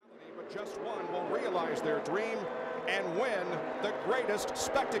Just one will realize their dream and win the greatest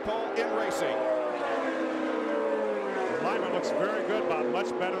spectacle in racing. The alignment looks very good, Bob, much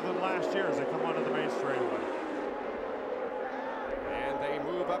better than last year as they come onto the main straightaway. And they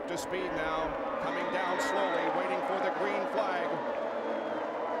move up to speed now, coming down slowly, waiting for the green flag.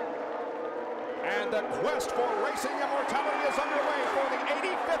 And the quest for racing immortality is underway for the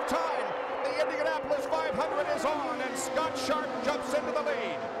 85th time. The Indianapolis 500 is on, and Scott Sharp jumps into the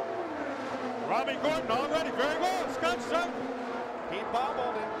lead. Robbie Gordon already very well. Scott Sharp. He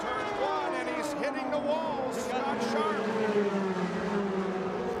bobbled in turn one, and he's hitting the wall. Scott Sharp.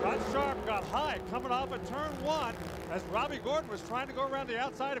 Scott Sharp got high coming off at turn one as Robbie Gordon was trying to go around the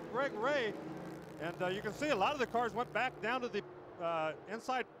outside of Greg Ray. And you can see a lot of the cars went back down to the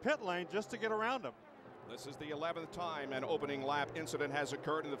inside pit lane just to get around him. This is the 11th time an opening lap incident has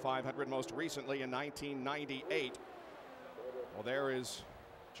occurred in the 500, most recently in 1998. Well, there is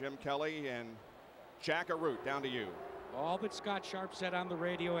Jim Kelley and Jack Arute. Down to you. All that Scott Sharp said on the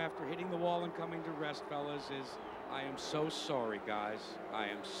radio after hitting the wall and coming to rest, fellas, is, I am so sorry, guys. I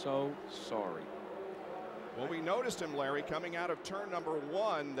am so sorry. Well, we noticed him, Larry, coming out of turn number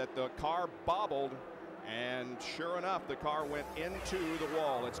one, that the car bobbled, and sure enough, the car went into the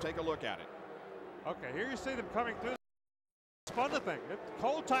wall. Let's take a look at it. Okay, here you see them coming through. It's fun to think.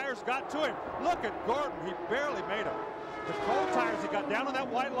 Cold tires got to him. Look at Gordon. He barely made him. The cold tires, he got down on that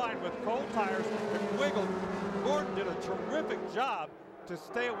white line with cold tires and wiggled. Gordon did a terrific job to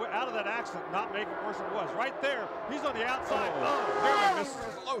stay out of that accident, not make it worse than it was. Right there, he's on the outside. Oh, barely missed.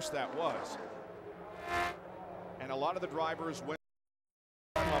 How close that was. And a lot of the drivers went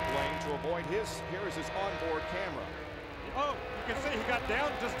up lane to avoid his. Here is his onboard camera. Oh, you can see he got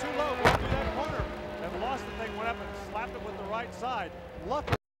down just too low going through that corner and lost the thing, went up and slapped it with the right side.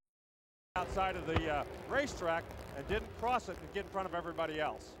 Luckily, outside of the racetrack and didn't cross it and get in front of everybody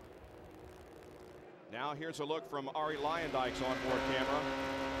else. Now here's a look from Arie Luyendyk's onboard camera.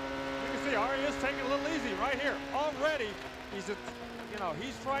 You can see Arie is taking it a little easy right here. Already, he's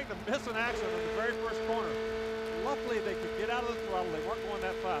trying to miss an accident in the very first corner. Luckily, they could get out of the throttle. They weren't going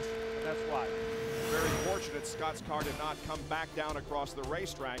that fast, and that's why. Very fortunate Scott's car did not come back down across the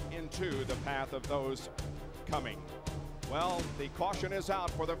racetrack into the path of those coming. Well, the caution is out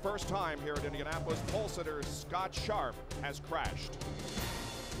for the first time here at Indianapolis. Pole sitter Scott Sharp has crashed.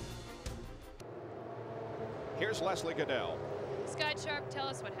 Here's Leslie Goodell. Scott Sharp, tell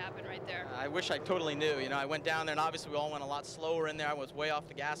us what happened right there. I wish I totally knew. You know, I went down there, and obviously we all went a lot slower in there. I was way off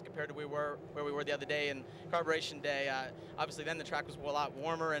the gas compared to where we were the other day in carburation day. Obviously then the track was a lot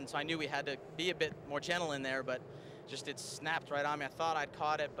warmer, and so I knew we had to be a bit more gentle in there, but just it snapped right on me. I thought I'd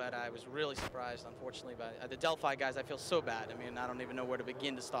caught it, but I was really surprised, unfortunately. But the Delphi guys, I feel so bad. I mean, I don't even know where to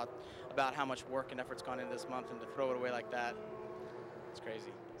begin to talk about how much work and effort's gone into this month, and to throw it away like that, it's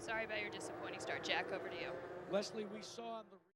crazy. Sorry about your disappointing start. Jack, over to you. Leslie, we saw on the